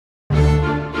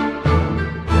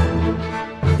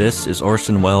This is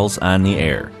Orson Welles on the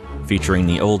Air, featuring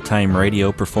the old-time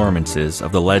radio performances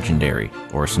of the legendary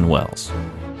Orson Welles.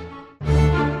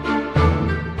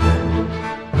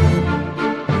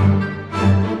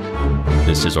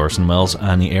 This is Orson Welles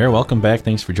on the Air. Welcome back.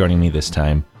 Thanks for joining me this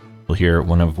time. We'll hear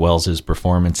one of Welles's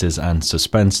performances on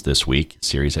Suspense this week, a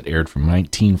series that aired from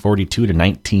 1942 to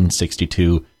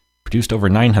 1962, produced over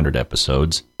 900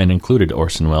 episodes, and included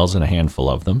Orson Welles in a handful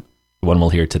of them. The one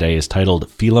we'll hear today is titled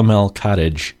Philomel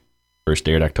Cottage, first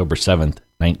aired October 7th,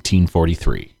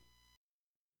 1943.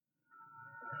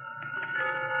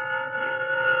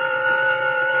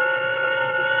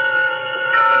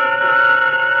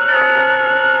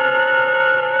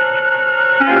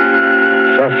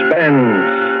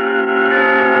 Suspense.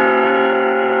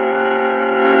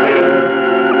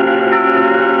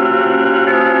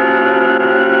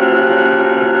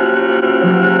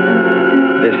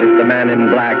 This is the Man in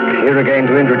Black, here again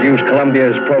to introduce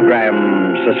Columbia's program,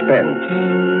 Suspense.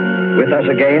 With us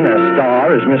again as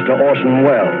star is Mr. Orson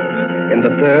Welles, in the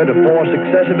third of four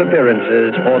successive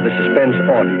appearances for the Suspense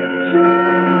audience.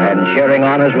 And sharing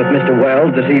honors with Mr.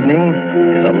 Welles this evening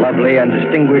is a lovely and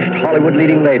distinguished Hollywood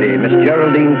leading lady, Miss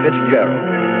Geraldine Fitzgerald.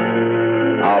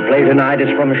 Our play tonight is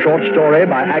from a short story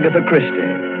by Agatha Christie.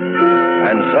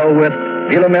 And so with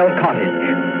Philomel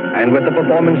Cottage, and with the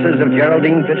performances of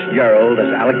Geraldine Fitzgerald as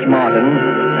Alex Martin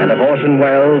and of Orson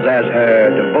Welles as her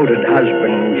devoted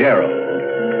husband,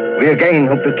 Gerald, we again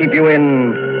hope to keep you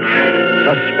in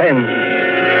suspense.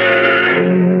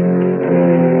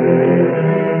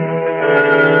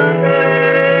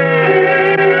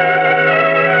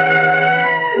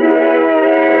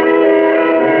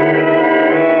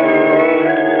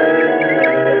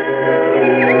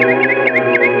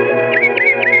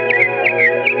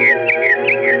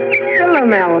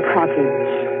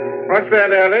 What's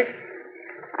that, Alex?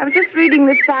 I was just reading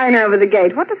the sign over the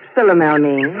gate. What does Philomel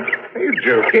mean? Are you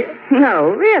joking?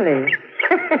 No, really.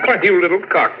 Why, you little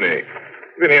cockney.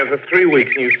 You've been here for 3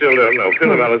 weeks and you still don't know.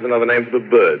 Philomel is another name for the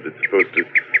bird that's supposed to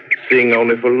sing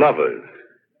only for lovers.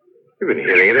 You've been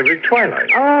hearing it every twilight.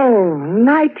 Oh,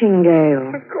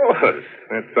 nightingale. Of course.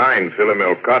 That sign,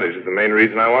 Philomel Cottage, is the main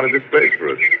reason I wanted this place for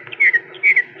us.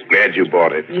 Glad you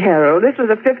bought it. Gerald, this was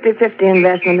a 50-50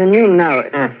 investment, and you know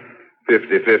it.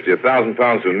 50-50,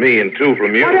 £1,000 from me and 2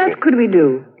 from you. What else could we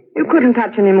do? You couldn't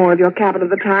touch any more of your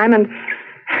capital at the time, and,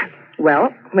 well,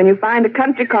 when you find a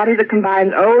country cottage that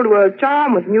combines old world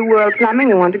charm with new world plumbing,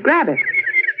 you want to grab it.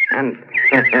 And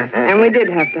we did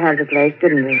have to have the place,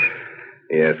 didn't we?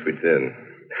 Yes, we did.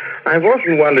 I've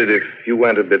often wondered if you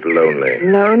went a bit lonely.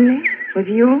 Lonely? With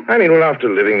you? I mean, well, after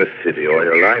living the city all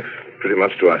your life, pretty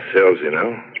much to ourselves, you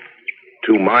know.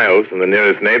 2 miles from the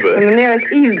nearest neighbor. From the nearest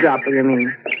eavesdropper, you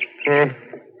mean?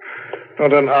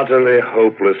 What an utterly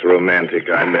hopeless romantic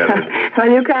I met. Well,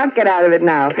 you can't get out of it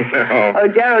now. No. Oh,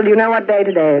 Gerald, you know what day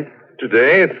today is?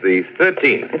 Today, it's the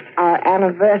 13th. It's our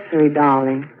anniversary,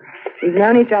 darling. We've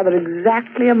known each other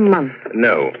exactly a month.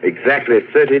 No, exactly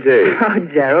 30 days. Oh,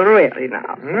 Gerald, really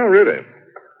now? No, really.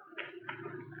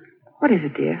 What is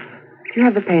it, dear? Do you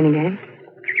have the pain again?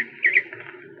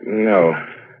 No.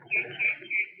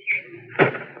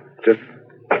 Just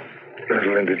a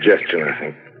little indigestion, I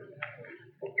think.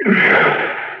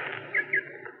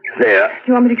 There. Do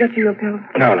you want me to get you your pill?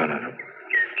 No.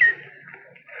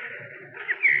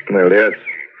 Well, dear, it's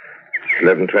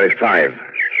 11:25.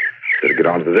 Better get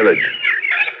on to the village.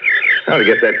 Now to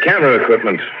get that camera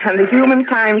equipment. And the human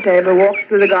timetable walks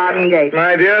through the garden gate.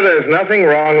 My dear, there's nothing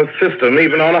wrong with system,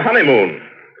 even on a honeymoon.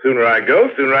 Sooner I go,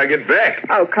 sooner I get back.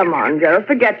 Oh, come on, Gerald.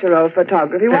 Forget your old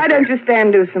photography. Why don't you stay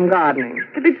and do some gardening?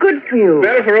 It'd be good for you.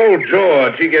 Better for old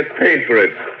George. He gets paid for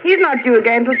it. He's not due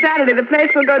again till Saturday. The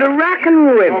place will go to rack and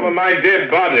ruin. Over my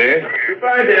dead body.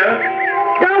 Goodbye, dear.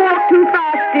 Don't walk too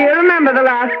fast, dear. Remember the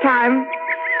last time.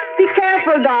 Be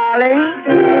careful, darling.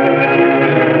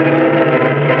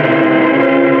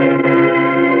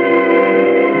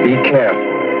 Be careful.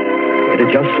 It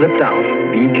had just slipped out.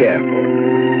 Be careful.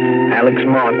 Alex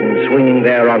Martin swinging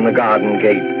there on the garden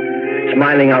gate,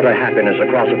 smiling out her happiness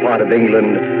across a part of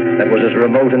England that was as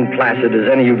remote and placid as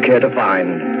any you'd care to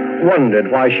find, wondered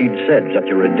why she'd said such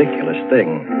a ridiculous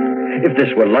thing. If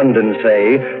this were London,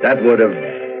 say, that would have...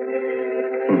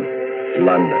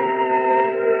 London.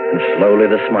 And slowly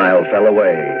the smile fell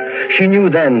away. She knew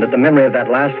then that the memory of that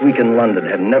last week in London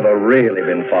had never really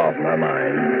been far from her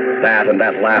mind. That and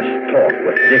that last talk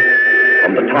with Dick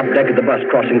on the top deck of the bus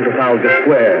crossing Trafalgar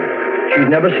Square. She'd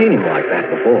never seen him like that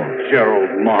before.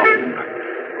 Gerald Martin.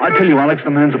 I tell you, Alex,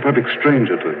 the man's a perfect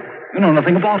stranger to you. You know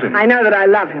nothing about him. I know that I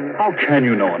love him. How can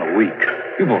you know in a week?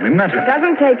 You've only met him. It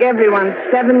doesn't take everyone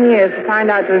 7 years to find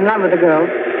out you're in love with a girl.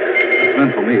 It's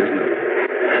meant for me, isn't it?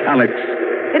 Alex.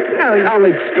 It's no use.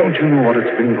 Alex, don't you know what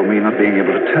it's been for me not being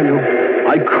able to tell you?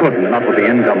 I couldn't, not with the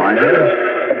income I had.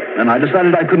 And I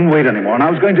decided I couldn't wait anymore, and I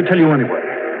was going to tell you anyway.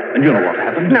 And you know what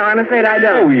happened? No, I'm afraid I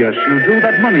Oh, don't. yes, you do.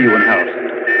 That money you inherited.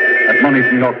 That money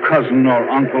from your cousin or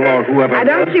uncle or whoever. I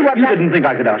don't it was. see what You that- didn't think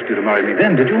I could ask you to marry me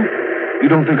then, did you? You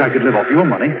don't think I could live off your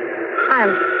money?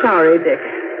 I'm sorry, Dick.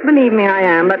 Believe me, I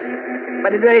am, but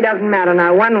it really doesn't matter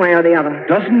now, one way or the other.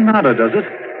 Doesn't matter, does it?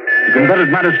 You can bet it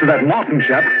matters to that Martin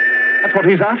chap. That's what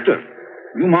he's after.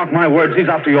 You mark my words, he's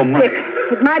after your money. Dick,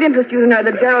 it might interest you to know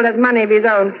that Gerald has money of his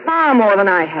own, far more than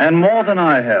I have. And more than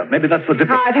I have. Maybe that's the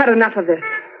difference. I've had enough of this.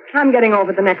 I'm getting off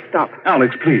at the next stop.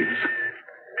 Alex, please.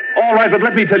 All right, but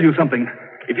let me tell you something.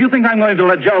 If you think I'm going to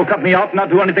let Gerald cut me out and not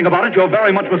do anything about it, you're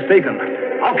very much mistaken.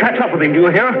 I'll catch up with him, do you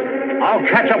hear? I'll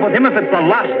catch up with him if it's the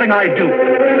last thing I do.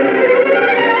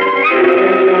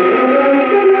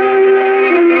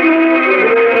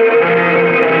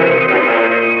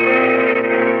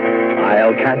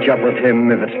 I'll catch up with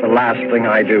him if it's the last thing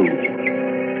I do.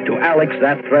 To Alex,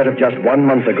 that threat of just 1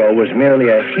 month ago was merely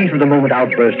a heat-of-the-moment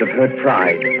outburst of hurt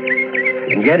pride.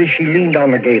 And yet, as she leaned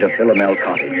on the gate of Philomel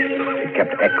Cottage, it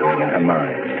kept echoing in her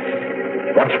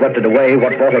mind. What swept it away,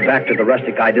 what brought her back to the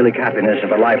rustic, idyllic happiness of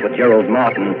her life with Gerald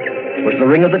Martin, was the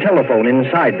ring of the telephone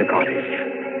inside the cottage.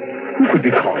 Who could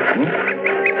be calling?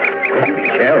 Couldn't be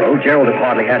Gerald. Gerald had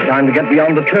hardly had time to get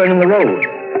beyond the turn in the road.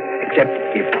 Except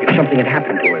if something had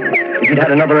happened to him. If he'd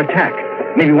had another attack.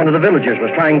 Maybe one of the villagers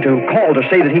was trying to call to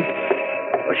say that he...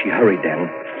 Well, she hurried then,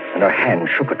 and her hand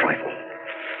shook a trifle.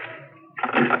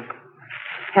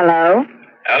 Hello?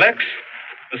 Alex,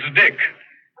 this is Dick.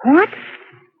 What?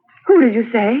 Who did you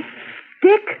say?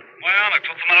 Dick? Why, Alex,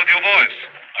 what's the matter with your voice?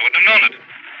 I wouldn't have known it.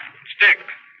 It's Dick.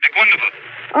 Dick Wonderford.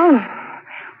 Oh,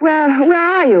 well, where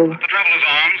are you? The Traveler's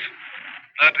Arms.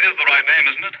 That is the right name,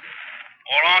 isn't it?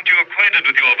 Or aren't you acquainted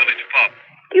with your village pub?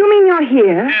 Do you mean you're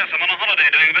here? Yes, I'm on a holiday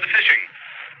doing a bit of fishing.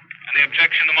 Any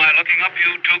objection to my looking up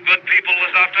you two good people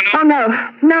this afternoon? Oh, no.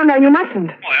 No, you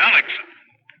mustn't. Why, Alex.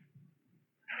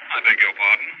 I beg your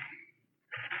pardon.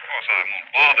 Of course, I won't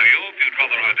bother you if you'd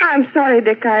rather I didn't. I'm sorry,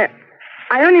 Dick. I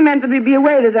only meant that we'd be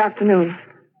away this afternoon.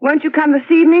 Won't you come this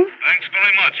evening? Thanks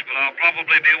very much, but I'll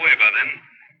probably be away by then.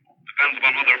 Depends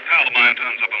upon whether a pal of mine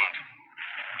turns up or not.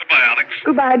 Goodbye, Alex.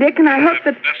 Goodbye, Dick, and I hope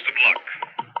that... Best of luck.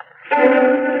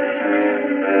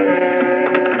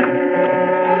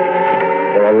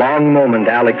 For a long moment,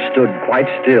 Alex stood quite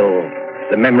still,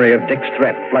 the memory of Dick's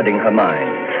threat flooding her mind.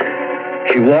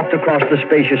 She walked across the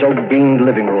spacious oak-beamed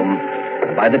living room,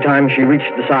 and by the time she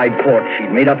reached the side porch,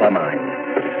 she'd made up her mind.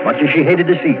 Much as she hated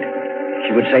deceit,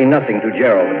 she would say nothing to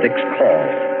Gerald of Dick's call.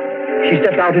 She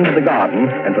stepped out into the garden,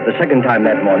 and for the second time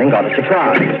that morning got a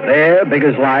surprise. There, big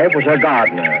as life, was her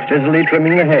gardener, busily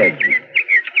trimming the hedge.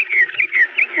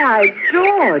 Why,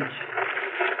 George.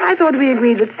 I thought we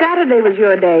agreed that Saturday was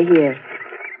your day here.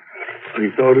 I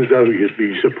thought as how you'd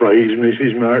be surprised,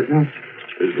 Mrs. Martin.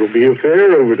 There'll be a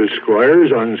fair over the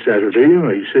Squires on Saturday, and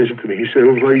I says to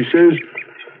myself,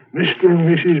 Mr. and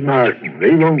Mrs. Martin,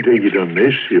 they won't take it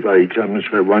amiss if I comes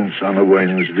for once on a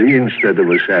Wednesday instead of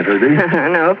a Saturday.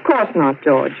 No, of course not,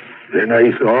 George. Then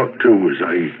I thought, too, as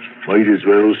I might as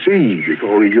well see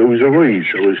before he goes away,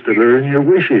 so as to learn your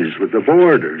wishes with the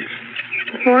boarders.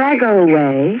 Before I go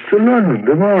away... To London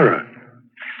tomorrow.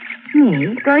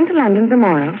 Me? Going to London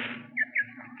tomorrow?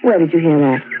 Where did you hear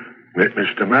that? Met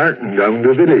Mr. Martin down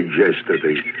the village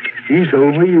yesterday. He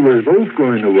told me you were both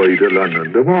going away to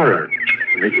London tomorrow.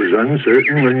 And it was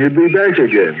uncertain when you'd be back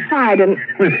again. I didn't...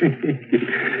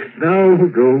 Now,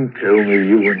 don't tell me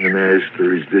you and the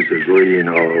master is disagreeing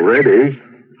already.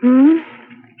 Hmm?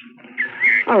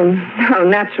 Oh, no,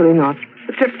 naturally not.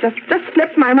 The trip just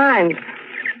slipped my mind.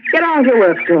 Get on with your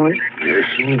work, George.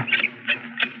 Listen,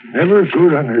 never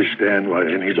could understand why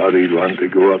anybody'd want to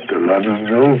go up to London,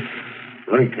 though.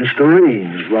 Like Mr.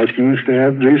 Raines, what used to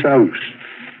have this house.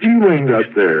 He went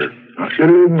up there, not to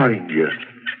live, mind you.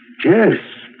 Yes,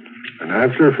 and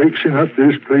after fixing up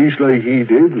this place like he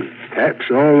did, with taps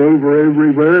all over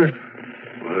everywhere,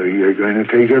 why, you're going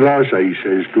to take a loss, I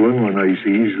says to him when I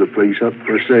sees the place up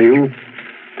for sale.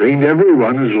 Ain't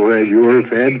everyone as will have your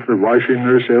fed for washing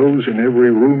themselves in every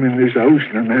room in this house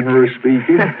in a manner of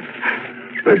speaking.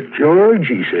 But George,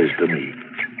 he says to me,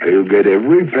 I'll get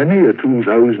every penny of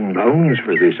 £2,000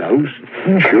 for this house.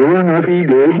 And sure enough, he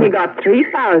did. He got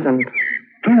 3,000.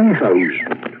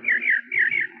 2,000.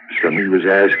 Some he was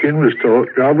asking was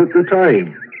talked of at the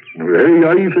time. A very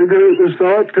high figure it was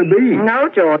thought to be. No,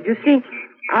 George. You see,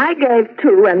 I gave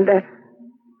 2 and...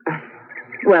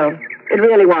 well, it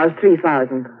really was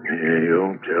 3,000. You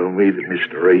don't tell me that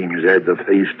Mr. Ames had the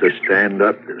face to stand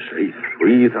up to say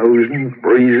 3,000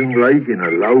 brazen like in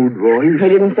a loud voice? He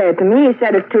didn't say it to me. He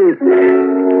said it to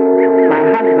my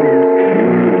husband.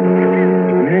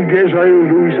 I guess I'll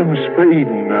do some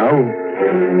spading now.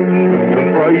 The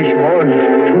price was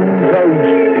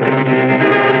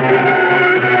 2,000.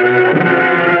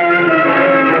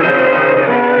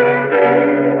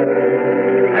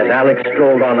 As Alex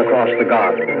strolled on across the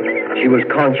garden, she was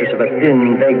conscious of a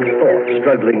thin, vague thought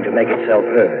struggling to make itself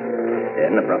heard.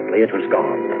 Then, abruptly, it was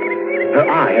gone. Her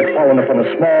eye had fallen upon a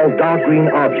small, dark green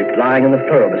object lying in the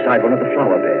furrow beside one of the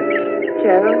flower beds.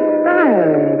 Gerald's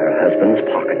diary. Her husband's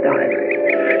pocket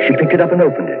diary. She picked it up and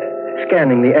opened it,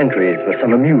 scanning the entries with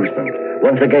some amusement,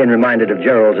 once again reminded of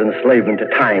Gerald's enslavement to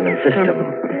time and system.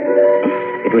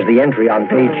 It was the entry on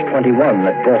page 21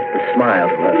 that brought the smile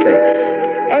to her face.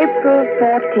 April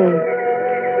 14th.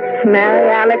 Marry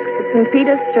Alex at St.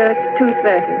 Peter's Church,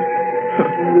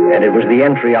 2:30. And it was the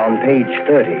entry on page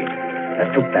 30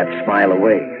 that took that smile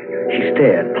away. She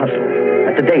stared, puzzled,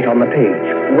 at the date on the page.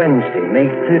 Wednesday, May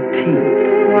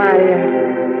 13th.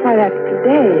 Why, that's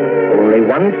today. Only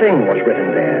one thing was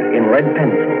written there, in red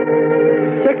pencil.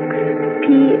 6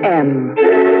 p.m.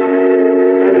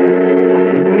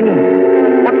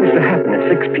 What was to happen at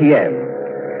 6 p.m.?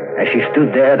 As she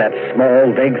stood there, that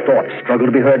small, vague thought struggled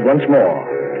to be heard once more.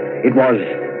 It was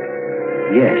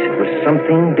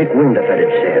something Dick Winterfeld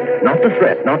had said. Not the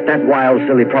threat, not that wild,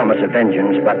 silly promise of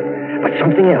vengeance, but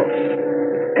something else.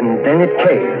 And then it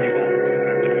came.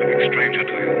 Nothing stranger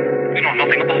to you. You know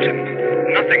nothing about him.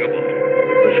 Nothing about him.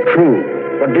 It was true.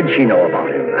 What did she know about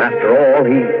him? After all,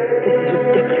 This is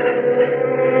ridiculous.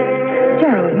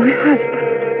 Gerald, my husband.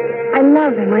 I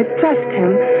love him. I trust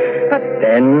him. But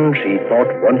Then she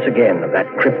thought once again of that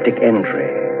cryptic entry.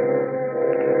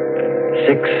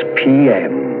 6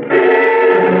 p.m.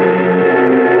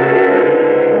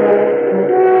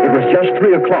 It was just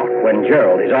 3 o'clock when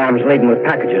Gerald, his arms laden with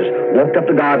packages, walked up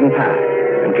the garden path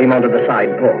and came onto the side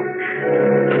porch.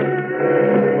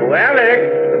 Oh, Alex!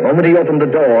 The moment he opened the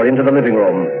door into the living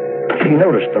room, she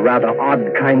noticed the rather odd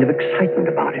kind of excitement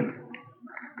about him.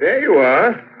 There you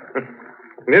are.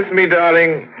 Miss me,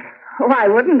 darling. why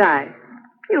wouldn't I?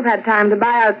 You've had time to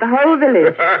buy out the whole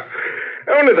village.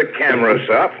 Only the camera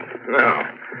shop. No.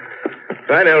 If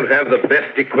I don't have the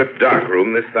best equipped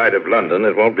darkroom this side of London,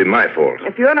 it won't be my fault.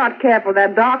 If you're not careful,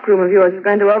 that darkroom of yours is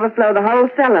going to overflow the whole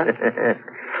cellar.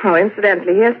 Oh,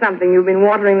 incidentally, here's something you've been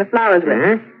watering the flowers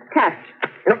with. Catch.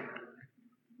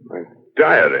 My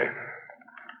diary.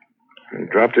 I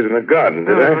dropped it in the garden,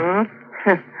 did I?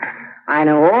 I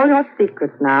know all your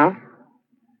secrets now.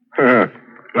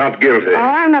 Not guilty. Oh,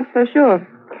 I'm not so sure.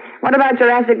 What about your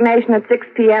assignation at 6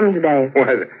 p.m. today?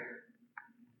 Why,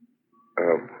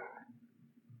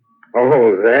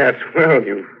 that. Well,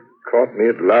 you caught me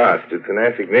at last. It's an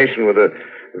assignation with a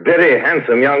very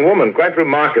handsome young woman, quite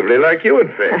remarkably like you, in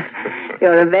fact.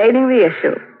 You're evading the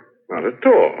issue. Not at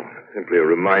all. Simply a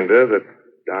reminder that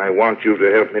I want you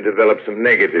to help me develop some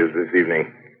negatives this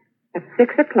evening. At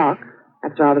 6 o'clock?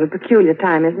 That's rather a peculiar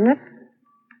time, isn't it?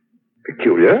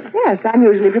 Peculiar? Yes, I'm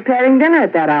usually preparing dinner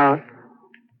at that hour.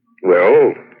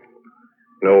 Well,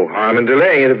 no harm in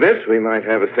delaying it a bit. We might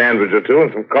have a sandwich or two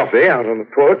and some coffee out on the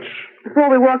porch. Before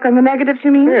we work on the negatives,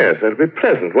 you mean? Yes, that'll be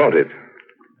pleasant, won't it?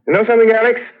 You know something,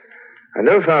 Alex? I've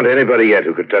never found anybody yet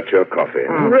who could touch your coffee.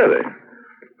 Really.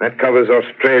 That covers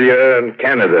Australia and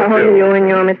Canada, Oh, too. you and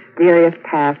your mysterious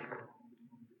past.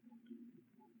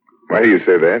 Why do you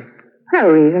say that? No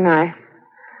reason.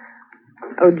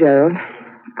 Oh, Gerald,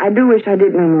 I do wish I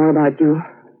did know more about you.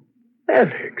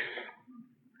 Alex,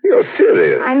 you're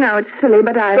serious. I know it's silly,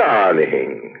 but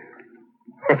Darling.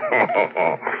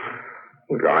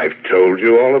 I've told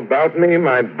you all about me,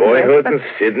 my boyhood in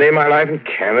Sydney, my life in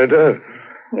Canada.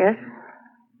 Yes?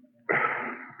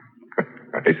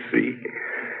 I see.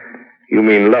 You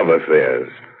mean love affairs.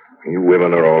 You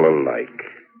women are all alike.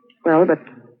 Well, but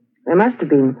there must have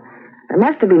been. There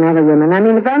must have been other women. I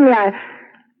mean, if only I...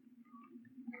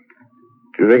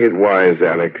 Do you think it wise,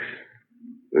 Alex?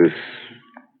 This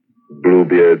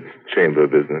Bluebeard's chamber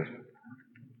business?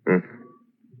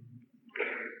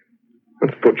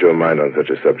 Let's put your mind on such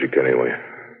a subject anyway.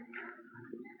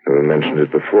 Never mentioned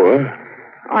it before.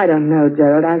 I don't know,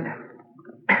 Gerald.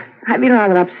 I've been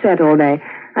rather upset all day.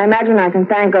 I imagine I can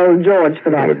thank old George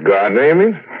for that. The gardener, you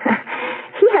mean?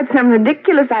 He had some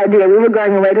ridiculous idea we were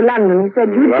going away to London. He said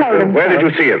you told him Where so.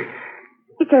 did you see him?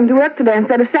 He came to work today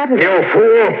instead of Saturday. You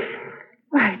fool!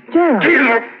 Why, Gerald.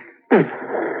 Jesus!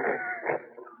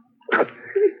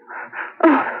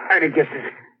 Oh, And he gets his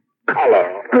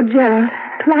collar. oh, Gerald,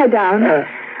 lie down.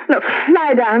 Look,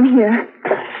 lie down here.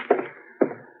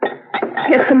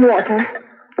 Here's some water.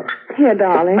 Here,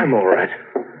 darling. I'm all right.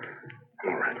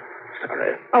 All right.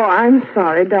 Sorry. Oh, I'm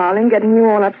sorry, darling, getting you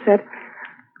all upset.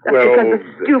 Just Well, because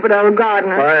the stupid old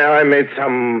gardener... I made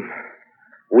some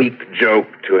weak joke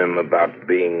to him about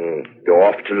go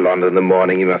off to London in the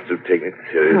morning. He must have taken it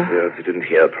seriously, else he didn't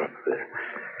hear properly.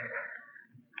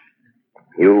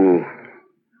 You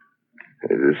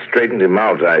straightened him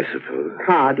out, I suppose.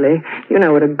 Hardly. You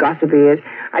know what a gossip he is.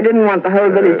 I didn't want the whole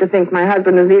village to think my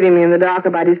husband was leaving me in the dark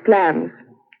about his plans.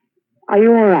 Are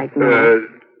you all right now?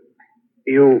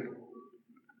 You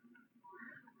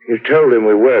told him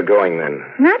we were going then?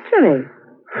 Naturally.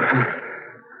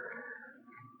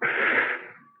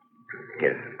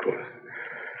 Yes, of course.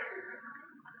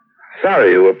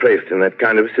 Sorry you were placed in that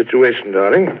kind of situation,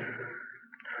 darling.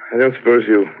 I don't suppose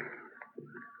you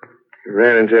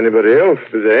ran into anybody else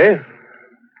today.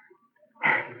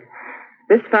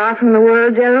 This far from the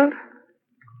world, Gerald?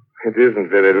 It isn't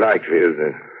very likely, is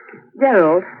it?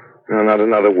 Gerald. No, not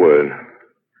another word.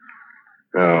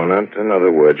 No, not another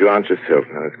word. You aren't yourself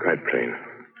now. It's quite plain.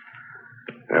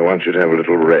 I want you to have a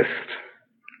little rest.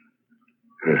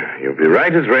 You'll be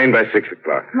right as rain by 6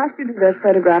 o'clock. Must you do those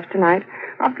photographs tonight?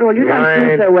 After all, you don't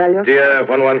do so well. Dear,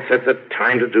 when one sets a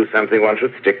time to do something, one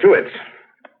should stick to it.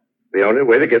 The only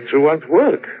way to get through one's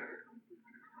work.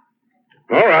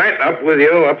 All right, up with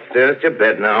you. Upstairs to your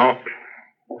bed now.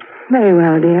 Very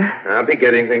well, dear. I'll be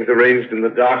getting things arranged in the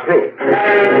dark room.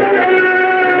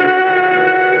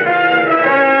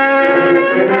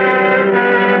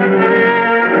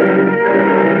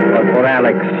 But for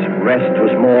Alex, rest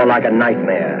was more like a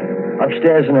nightmare.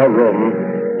 Upstairs in her room,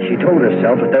 she told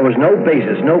herself that there was no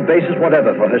basis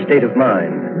whatever for her state of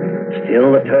mind.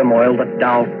 Still, the turmoil, the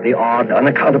doubt, the odd,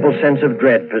 unaccountable sense of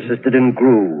dread persisted and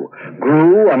grew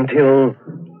until...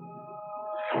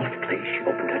 Softly, she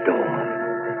opened her door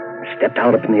and stepped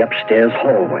out up in the upstairs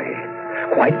hallway.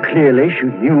 Quite clearly, she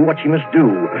knew what she must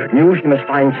do. Knew she must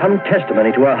find some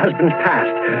testimony to her husband's past.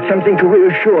 Something to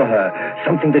reassure her.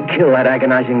 Something to kill that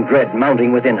agonizing dread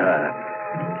mounting within her.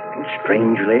 And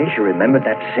strangely, she remembered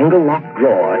that single locked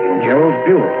drawer in Gerald's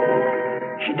bureau.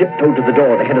 She tiptoed to the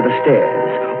door at the head of the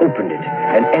stairs, opened it,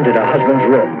 and entered her husband's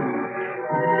room.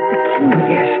 The key,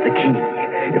 yes, the key.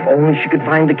 If only she could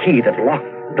find the key that locked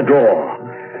the drawer.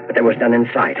 But there was none in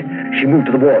sight. She moved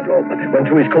to the wardrobe, went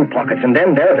through his coat pockets, and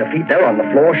then there at her feet, there on the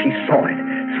floor, she saw it.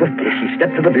 Swiftly, she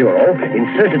stepped to the bureau,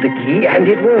 inserted the key, and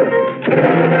it worked.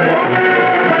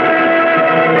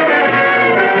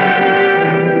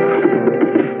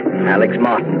 Alex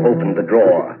Martin opened the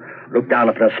drawer, looked down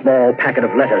upon a small packet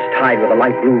of letters tied with a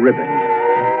light blue ribbon.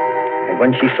 And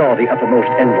when she saw the uppermost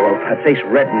envelope, her face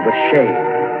reddened with shame.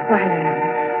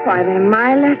 Why, they're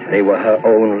my letters. They were her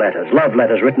own letters, love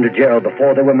letters written to Gerald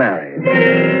before they were married.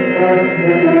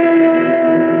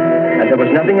 And there was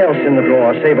nothing else in the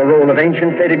drawer save a roll of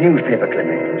ancient faded newspaper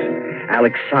clippings.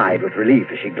 Alex sighed with relief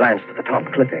as she glanced at the top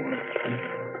clipping.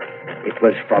 It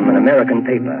was from an American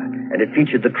paper, and it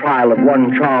featured the trial of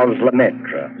one Charles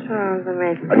Lemaitre. Charles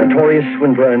Lemaitre. A notorious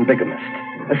swindler and bigamist.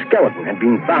 A skeleton had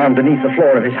been found beneath the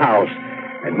floor of his house,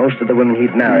 and most of the women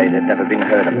he'd married had never been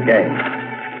heard of again.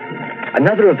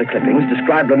 Another of the clippings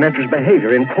described Lemaitre's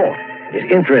behavior in court, his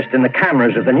interest in the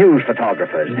cameras of the news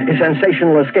photographers, his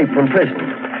sensational escape from prison.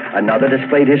 Another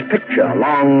displayed his picture, a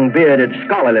long-bearded,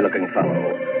 scholarly-looking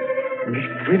fellow.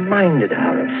 It reminded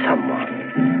her of someone.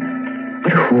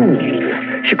 But who?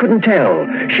 She couldn't tell.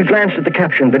 She glanced at the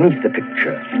caption beneath the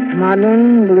picture.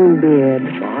 Modern Bluebeard.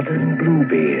 Modern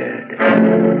Bluebeard.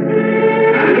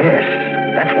 Yes,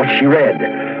 that's what she read.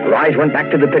 Her eyes went back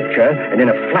to the picture, and in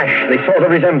a flash, they saw the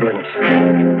resemblance.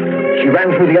 She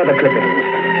ran through the other clippings.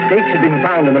 Dates had been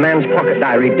found in the man's pocket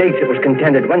diary, dates it was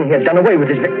contended when he had done away with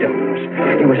his victims.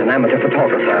 He was an amateur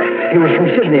photographer. He was from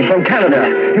Sydney, from Canada.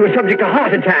 He was subject to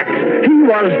heart attacks. He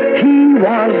was...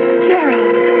 Gerald!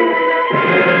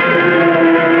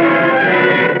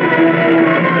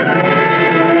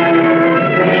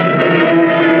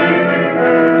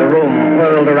 The room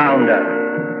whirled around her.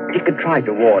 Dick had tried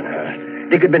to warn her.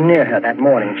 Dick had been near her that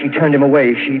morning. She turned him away.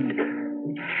 It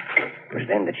was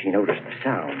then that she noticed the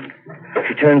sound.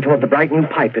 She turned toward the bright new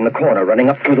pipe in the corner running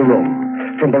up through the room.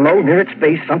 From below, near its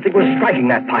base, something was striking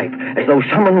that pipe, as though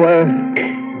someone were...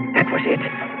 That was it.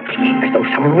 As though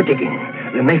someone were digging.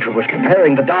 Lemaitre was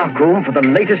preparing the dark room for the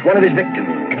latest one of his victims.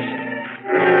 6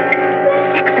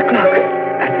 o'clock.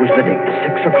 That was the date,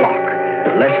 6 o'clock.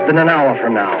 Less than an hour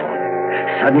from now.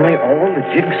 Suddenly, all the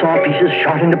jigsaw pieces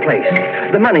shot into place.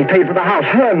 The money paid for the house,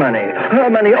 her money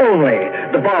only.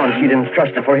 The bond she'd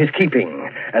entrusted for his keeping.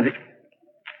 And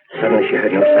Suddenly she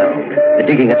heard no sound. The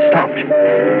digging had stopped.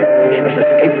 She must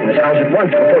escape from this house at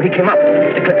once before he came up.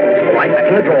 Mr. Clifton, right back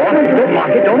in the door. Don't lock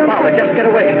it, don't bother, just get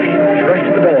away. She rushed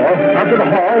to the door, out to the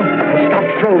hall, and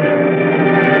stopped frozen.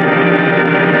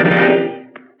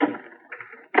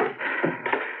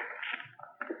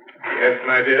 Yes,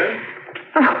 my dear?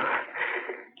 Oh,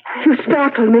 you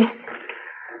startled me.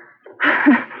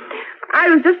 I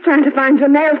was just trying to find your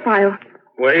nail file.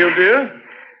 Were you, dear?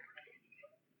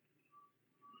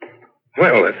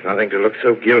 Well, that's nothing to look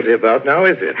so guilty about now,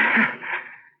 is it?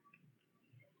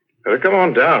 Well, come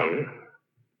on down.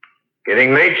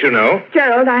 Getting late, you know.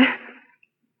 Gerald,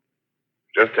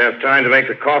 Just have time to make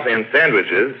the coffee and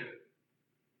sandwiches.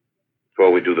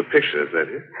 Before we do the pictures, that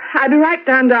is. I'll be right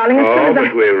down, darling, as soon as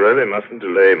but we really mustn't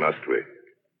delay, must we?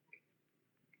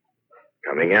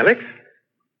 Coming, Alex?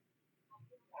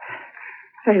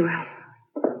 Very well.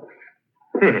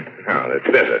 Now,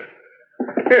 that's better.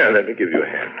 Here, let me give you a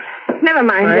hand. Never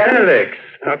mind, Why, Gerald. Alex,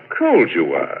 how cold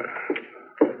you are.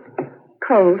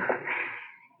 Cold.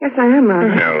 Yes, I am,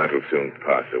 Margaret. Well, that'll soon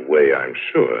pass away, I'm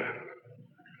sure.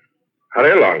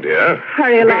 Hurry along, dear.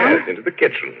 Hurry along? Yes, into the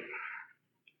kitchen.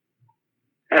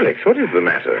 Alex, what is the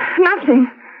matter? Nothing.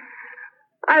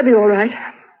 I'll be all right.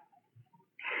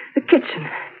 The kitchen.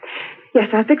 Yes,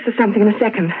 I'll fix us something in a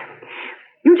second.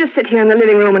 You just sit here in the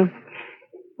living room and...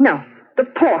 No, the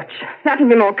porch. That'll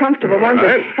be more comfortable, won't All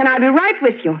right. it? And I'll be right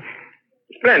with you.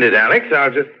 Splendid, Alex.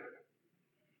 I'll just...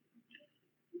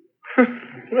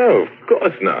 No, of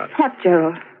course not. What,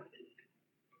 Gerald?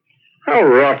 How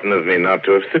rotten of me not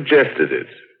to have suggested it.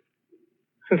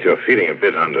 Since you're feeling a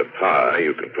bit under par,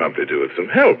 you can probably do with some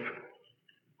help.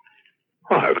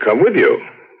 Oh, I'll come with you.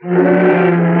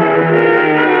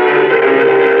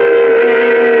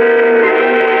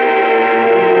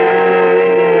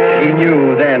 He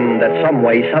knew then that some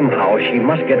way, somehow, she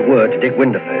must get word to Dick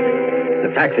Winterford.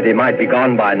 The fact that he might be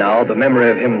gone by now, the memory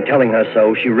of him telling her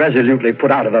so, she resolutely put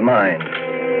out of her mind.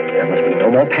 There must be no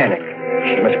more panic.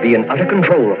 She must be in utter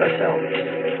control of herself.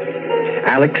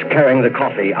 Alex, carrying the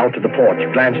coffee out to the porch,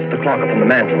 glanced at the clock upon the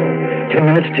mantel. 10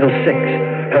 minutes till 6.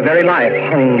 Her very life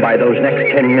hung by those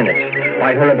next 10 minutes,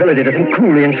 by her ability to think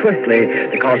coolly and swiftly,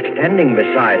 because standing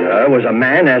beside her was a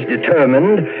man as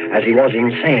determined as he was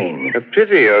insane. A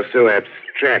pity you're so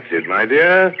abstracted, my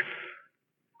dear.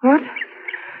 What?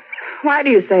 Why do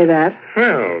you say that?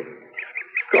 Well,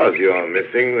 because you're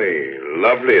missing the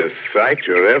loveliest sight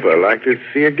you're ever likely to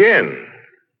see again.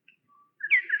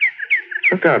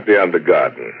 Look out beyond the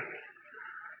garden.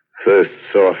 First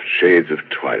soft shades of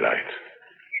twilight.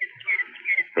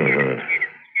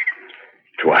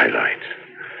 Twilight.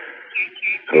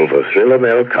 Over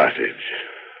Philomel Cottage.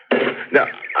 Now,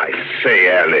 I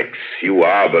say, Alex, you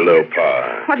are below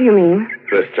par. What do you mean?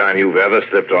 First time you've ever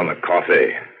slipped on the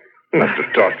coffee. You must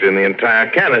have tossed in the entire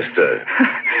canister.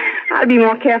 I'll be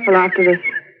more careful after this.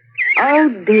 Oh,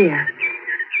 dear.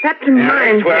 That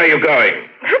reminds Alex, where are me. you going?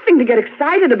 Nothing to get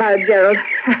excited about, Gerald.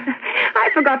 I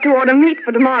forgot to order meat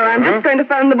for tomorrow. I'm just going to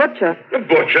phone the butcher. The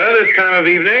butcher this time of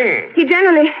evening? He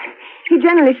generally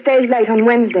stays late on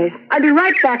Wednesdays. I'll be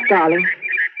right back, darling.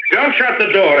 Don't shut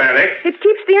the door, Alex. It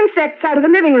keeps the insects out of the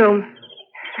living room.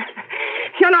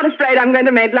 You're not afraid I'm going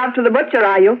to make love to the butcher,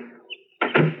 are you?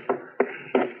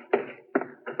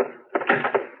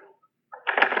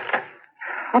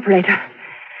 Operator,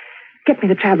 get me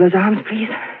the traveler's arms, please.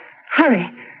 Hurry.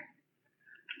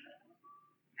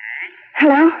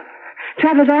 Hello?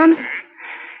 Traveler's arms?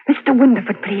 Mr.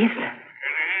 Winterford, please.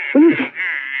 Will you...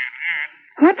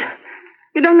 What?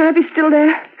 You don't know if he's still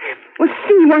there? Well,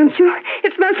 see, won't you?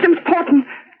 It's most important.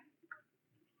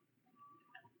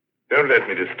 Don't let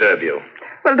me disturb you.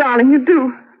 Well, darling, you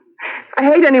do. I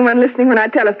hate anyone listening when I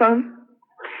telephone.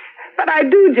 But I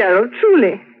do, Gerald,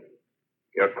 truly.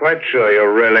 You're quite sure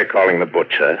you're really calling the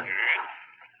butcher?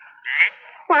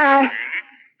 Why,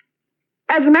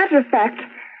 as a matter of fact,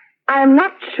 I am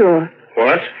not sure.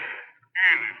 What?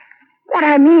 What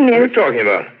I mean What are is, you talking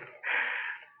about?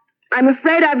 I'm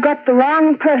afraid I've got the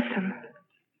wrong person.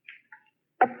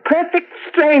 A perfect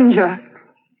stranger.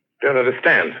 Don't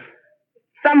understand.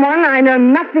 Someone I know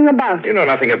nothing about. You know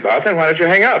nothing about, then why don't you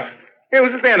hang up? Here,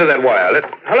 who's at the end of that wire?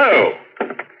 Hello?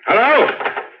 Hello?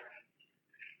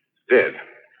 Dead.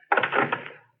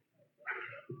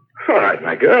 All right,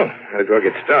 my girl. Might as well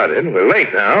get started. We're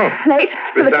late now. Late?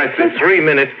 Besides, it's 3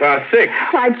 minutes past 6.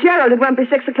 Why, Gerald, it won't be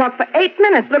 6 o'clock for 8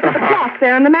 minutes. Look at the clock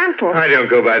there on the mantel. I don't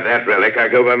go by that relic. I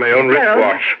go by my own Gerald,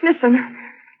 wristwatch. listen.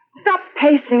 Stop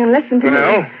pacing and listen to me.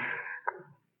 Well?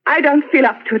 I don't feel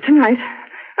up to it tonight.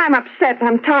 I'm upset.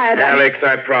 I'm tired. Alex,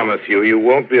 I promise you, you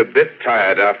won't be a bit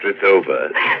tired after it's over.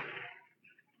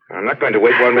 I'm not going to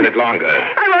wait 1 minute longer.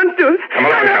 I won't do it. Come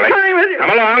along, I'm not Alex. coming with you.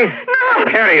 Come along. No. I'll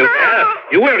carry you. No.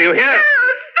 You will, you hear? No,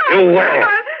 stop. You will.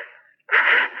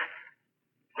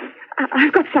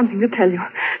 I've got something to tell you.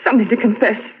 Something to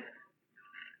confess.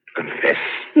 Confess.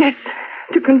 Yes,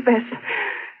 to confess.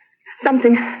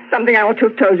 Something I ought to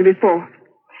have told you before.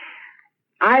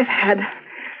 I've had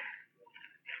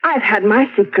my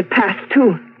secret past,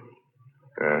 too.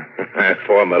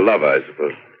 Former lover, I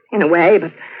suppose. In a way,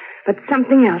 but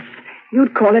something else.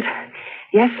 You'd call it...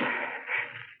 Yes,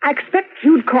 I expect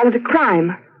you'd call it a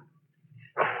crime.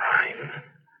 Crime?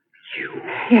 You?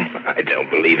 Yes. I don't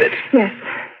believe it. Yes.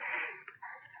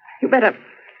 You better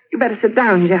sit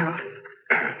down, Gerald.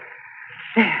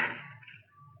 There.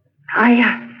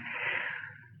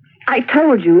 I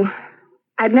told you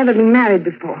I'd never been married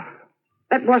before.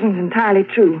 That wasn't entirely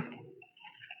true.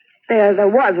 There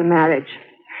was a marriage.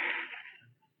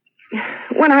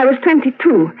 When I was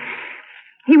 22,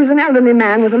 he was an elderly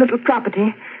man with a little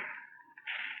property.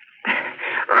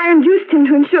 I induced him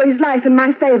to insure his life in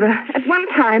my favor. At one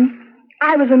time,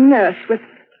 I was a nurse with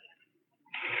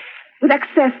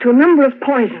access to a number of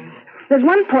poisons. There's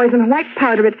one poison, a white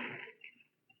powder.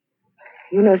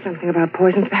 You know something about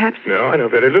poisons, perhaps? No, I know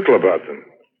very little about them.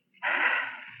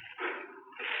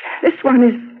 This one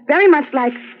is very much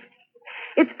like...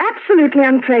 It's absolutely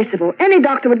untraceable. Any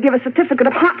doctor would give a certificate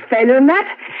of heart failure, and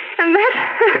that...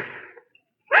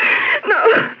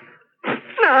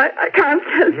 No, I can't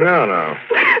tell you. No.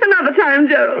 Another time,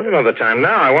 Gerald. Another time.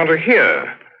 Now I want to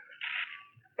hear.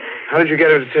 How did you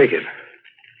get her to take it?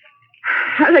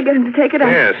 How did I get him to take it up?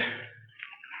 Yes.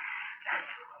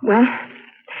 Well,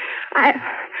 I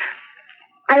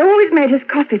always made his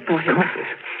coffee for him. Coffee?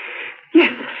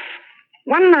 Yes.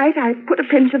 One night I put a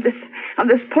pinch of this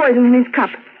poison in his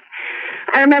cup.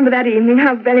 I remember that evening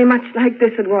how very much like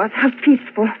this it was, how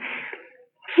peaceful.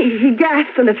 He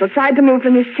gasped a little, tried to move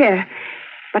from his chair,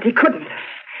 but he couldn't.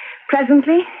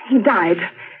 Presently, he died.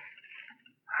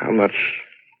 How much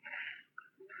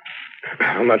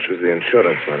was the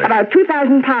insurance money? About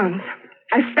 £2,000.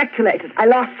 I speculated. I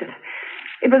lost it.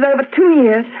 It was over 2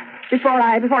 years before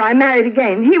I married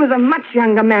again. He was a much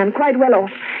younger man, quite well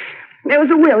off. There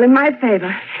was a will in my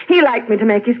favor. He liked me to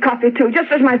make his coffee, too,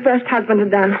 just as my first husband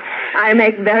had done. I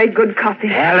make very good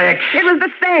coffee. Alex! It was the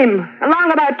same,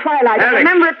 along about twilight. Alex! I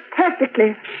remember it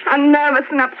perfectly. How nervous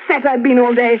and upset I'd been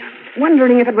all day,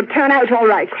 wondering if it would turn out all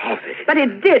right. Coffee. But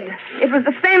it did. It was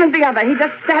the same as the other. He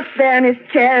just sat there in his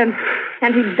chair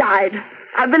and he died.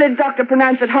 Our village doctor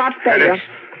pronounced it heart failure. Alex!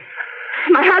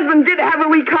 My husband did have a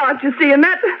weak heart, you see, and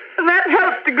that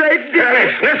helped a great deal.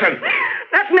 Alex, listen!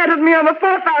 That netted me over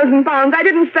 £4,000. I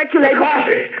didn't speculate.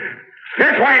 Coffee!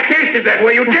 That's why it tasted that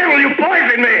way. You devil, you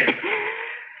poisoned me!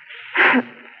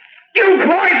 You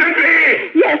poisoned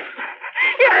me! Yes,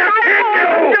 I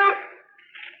poisoned you.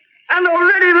 And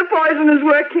already the poison is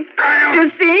working.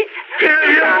 You see?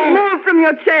 You can't move from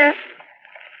your chair.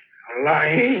 You're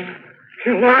lying.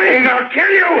 You're lying. I'll kill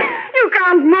you. You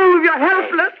can't move. You're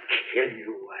helpless. Kill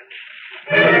you.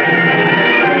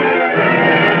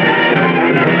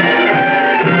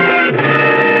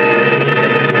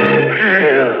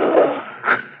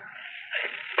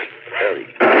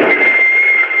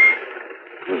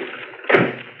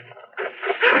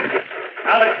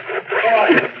 Alex, all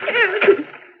right.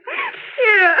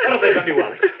 Yeah. What have they done to you,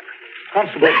 Alex?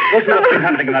 Constable, what's been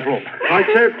happening in that room? Right,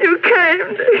 sir? You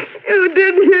came. You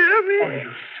did hear me. Oh,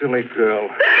 you silly girl.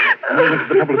 You went to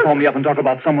the trouble to call me up and talk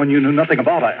about someone you knew nothing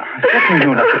about. I certainly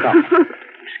knew enough to come.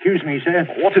 Excuse me, sir.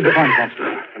 What did you find,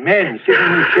 Constable? A man sitting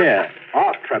in a chair.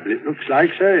 Heart trouble, it looks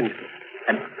like, sir.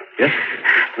 And Yes?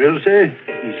 well, sir,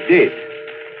 he's dead.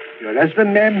 Your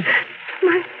husband, ma'am?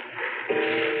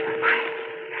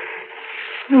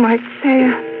 You might say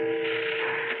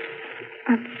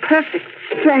a perfect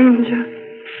stranger.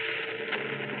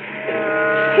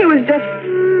 He was just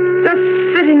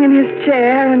sitting in his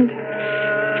chair and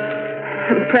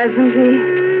presently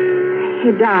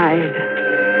he died.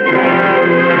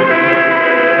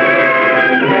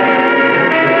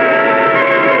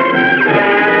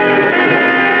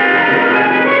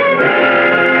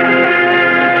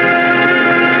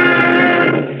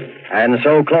 And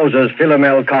so closes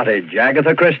Philomel Cottage,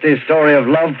 Agatha Christie's story of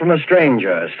love from a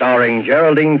stranger, starring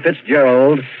Geraldine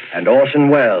Fitzgerald and Orson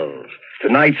Welles.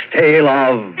 Tonight's tale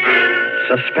of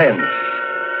suspense.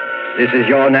 This is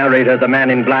your narrator, the Man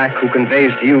in Black, who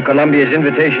conveys to you Columbia's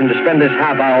invitation to spend this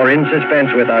half hour in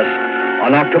suspense with us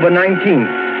on October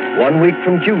 19th, 1 week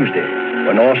from Tuesday,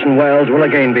 when Orson Welles will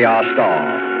again be our star.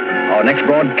 Our next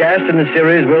broadcast in the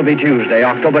series will be Tuesday,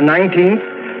 October 19th,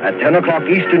 at 10 o'clock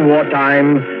Eastern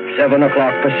Wartime, 7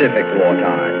 o'clock Pacific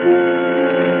Wartime.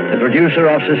 The producer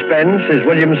of Suspense is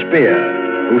William Spear,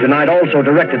 who tonight also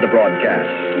directed the broadcast,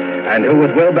 and who,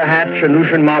 with Wilbur Hatch and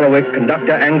Lucian Malowick,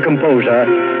 conductor and composer,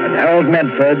 and Harold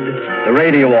Medford, the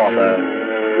radio author,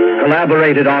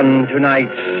 collaborated on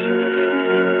tonight's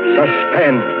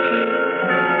Suspense.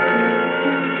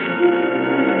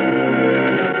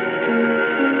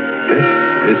 This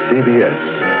is CBS,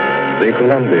 the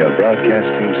Columbia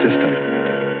Broadcasting System.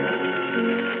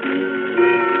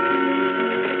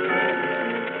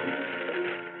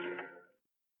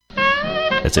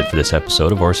 That's it for this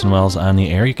episode of Orson Welles on the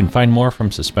Air. You can find more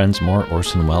from Suspense, more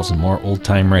Orson Welles, and more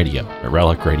old-time radio at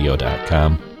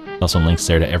relicradio.com. Also links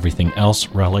there to everything else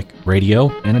Relic Radio,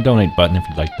 and a donate button if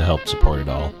you'd like to help support it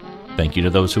all. Thank you to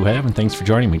those who have, and thanks for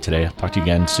joining me today. I'll talk to you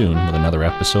again soon with another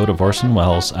episode of Orson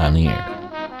Welles on the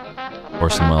Air.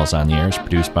 Orson Welles on the Air is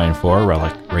produced by and for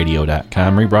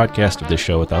relicradio.com. Rebroadcast of this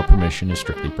show without permission is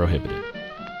strictly prohibited.